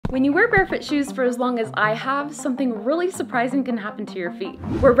When you wear barefoot shoes for as long as I have, something really surprising can happen to your feet.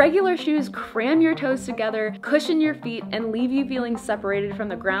 Where regular shoes cram your toes together, cushion your feet, and leave you feeling separated from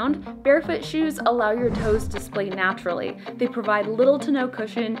the ground, barefoot shoes allow your toes to splay naturally. They provide little to no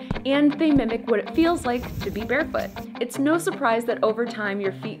cushion, and they mimic what it feels like to be barefoot. It's no surprise that over time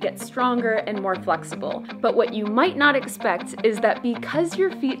your feet get stronger and more flexible. But what you might not expect is that because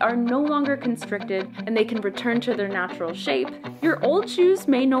your feet are no longer constricted and they can return to their natural shape, your old shoes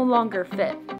may no longer fit.